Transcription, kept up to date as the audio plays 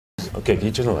Okay, can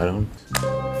you turn the light on?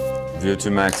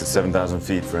 VO2 Max at 7,000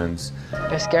 feet, friends.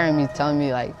 They're scaring me, telling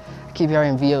me like, I keep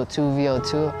hearing VO2,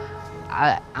 VO2.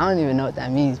 I don't even know what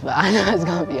that means, but I know it's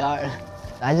gonna be hard.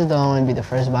 I just don't want to be the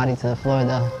first body to the floor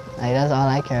though. Like, that's all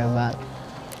I care about.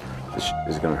 This shit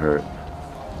is gonna hurt.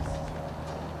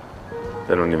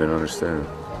 They don't even understand.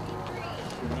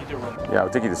 Yeah, I'll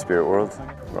take you to Spirit World.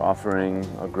 We're offering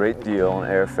a great deal on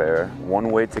airfare,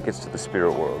 one-way tickets to the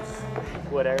Spirit World.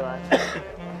 What airline?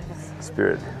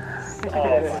 Spirit.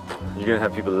 Oh. You're gonna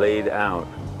have people laid out.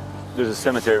 There's a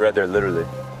cemetery right there, literally.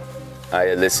 I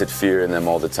elicit fear in them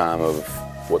all the time of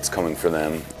what's coming for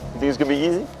them. You think it's gonna be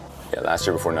easy? Yeah, last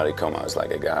year before Nutty Coma, I was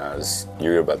like, hey guys,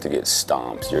 you're about to get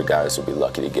stomped. Your guys will be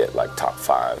lucky to get like top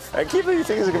 5. I can't believe you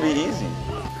think it's gonna be easy.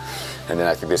 And then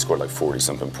I think they scored like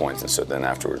 40-something points, and so then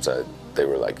afterwards they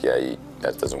were like, yeah,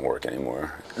 that doesn't work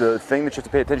anymore. The thing that you have to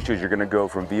pay attention to is you're gonna go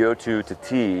from VO2 to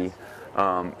T,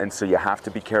 and so you have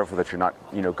to be careful that you're not,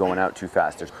 going out too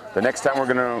fast. The next time we're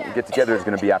gonna get together is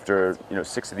gonna be after,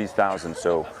 6 of these 1,000,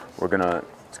 so we're gonna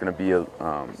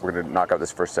knock out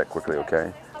this first set quickly,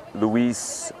 okay?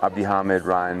 Luis, Abdihamid,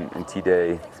 Ryan, and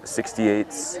T-Day,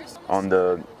 68s on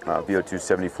the VO2,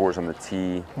 74s on the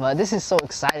T. But this is so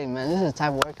exciting, man. This is the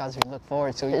type of workouts we look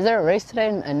forward to. Is there a race today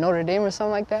in Notre Dame or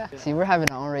something like that? See, we're having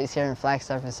our own race here in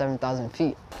Flagstaff at 7,000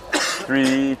 feet.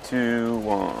 3, 2,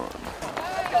 1.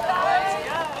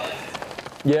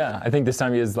 Yeah, I think this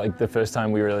time is like the first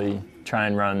time we really try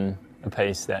and run a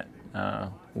pace that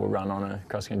we'll run on a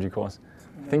cross-country course.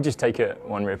 I think just take it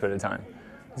one rep at a time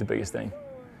is the biggest thing.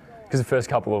 Because the first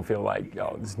couple will feel like,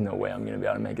 oh, there's no way I'm going to be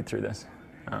able to make it through this.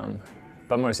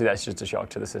 But mostly that's just a shock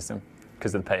to the system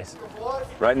because of the pace.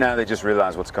 Right now they just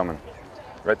realize what's coming.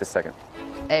 Right this second.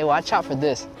 Hey, watch out for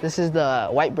this. This is the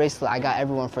white bracelet I got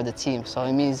everyone for the team. So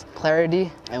it means clarity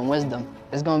and wisdom.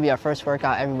 It's going to be our first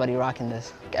workout, everybody rocking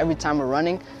this. Every time we're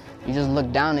running, you just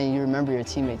look down and you remember your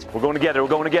teammates. We're going together, we're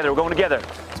going together, we're going together.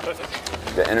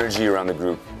 The energy around the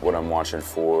group, what I'm watching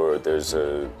for, they're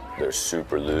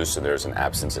super loose and there's an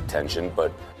absence of tension,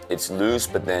 but it's loose,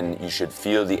 but then you should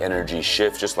feel the energy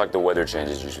shift, just like the weather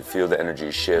changes. You should feel the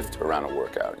energy shift around a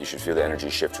workout. You should feel the energy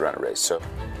shift around a race. So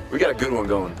we got a good one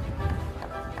going.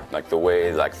 Like the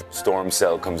way like storm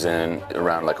cell comes in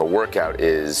around like a workout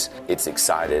is, it's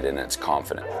excited and it's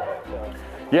confident.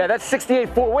 Yeah, that's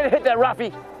 68-4. Way to hit that,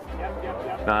 Rafi.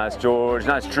 Nice, George.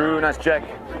 Nice, Drew. Nice check.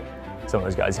 Some of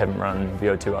those guys haven't run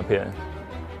VO2 up here,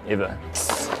 ever.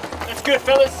 That's good,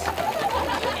 fellas.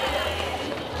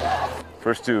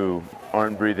 First 2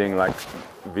 aren't breathing like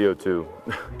VO2.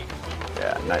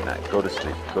 Yeah, night-night. Go to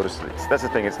sleep. Go to sleep. That's the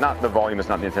thing. It's not the volume, it's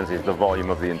not the intensity, it's the volume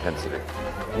of the intensity.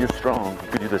 You're strong. You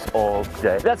could do this all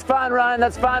day. That's fine, Ryan.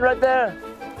 That's fine right there.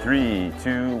 3,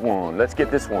 2, 1. Let's get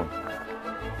this one.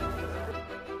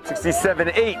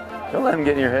 67-8. Don't let him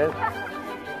get in your head.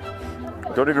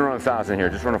 Don't even run 1,000 here.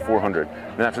 Just run a 400.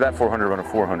 Then after that 400, run a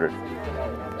 400.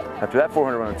 After that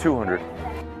 400, run a 200.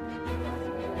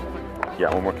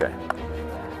 Yeah, one more K.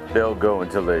 They'll go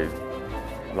until they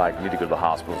need to go to the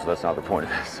hospital, so that's not the point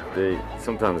of this.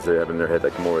 Sometimes they have in their head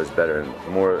like more is better, and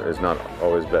more is not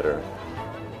always better.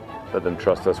 Let them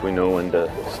trust us. We know when to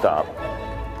stop.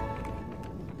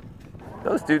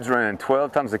 Those dudes ran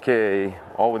 12 times a K,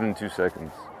 all within 2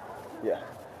 seconds. Yeah.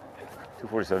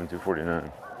 247,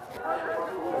 249.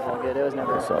 Not good. It was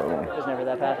never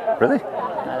that bad. Really?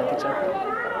 I don't think so.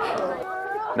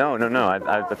 No. I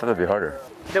thought it'd be harder.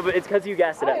 No, but it's because you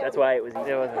gassed it up. That's why it wasn't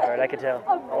hard. I could tell.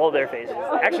 All their faces.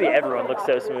 Actually, everyone looks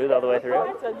so smooth all the way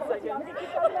through.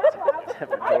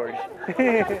 Except for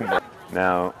George.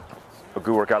 Now, a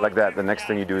good workout like that, the next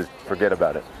thing you do is forget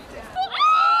about it.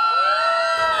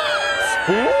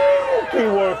 Spooky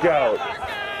workout.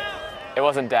 It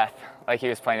wasn't death like he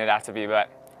was playing it out to be, but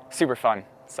super fun.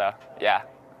 So yeah,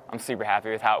 I'm super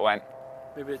happy with how it went.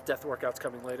 Maybe the death workout's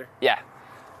coming later. Yeah,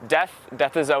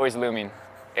 death is always looming.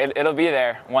 It'll be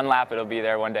there. One lap it'll be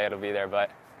there, one day it'll be there,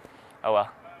 but oh well.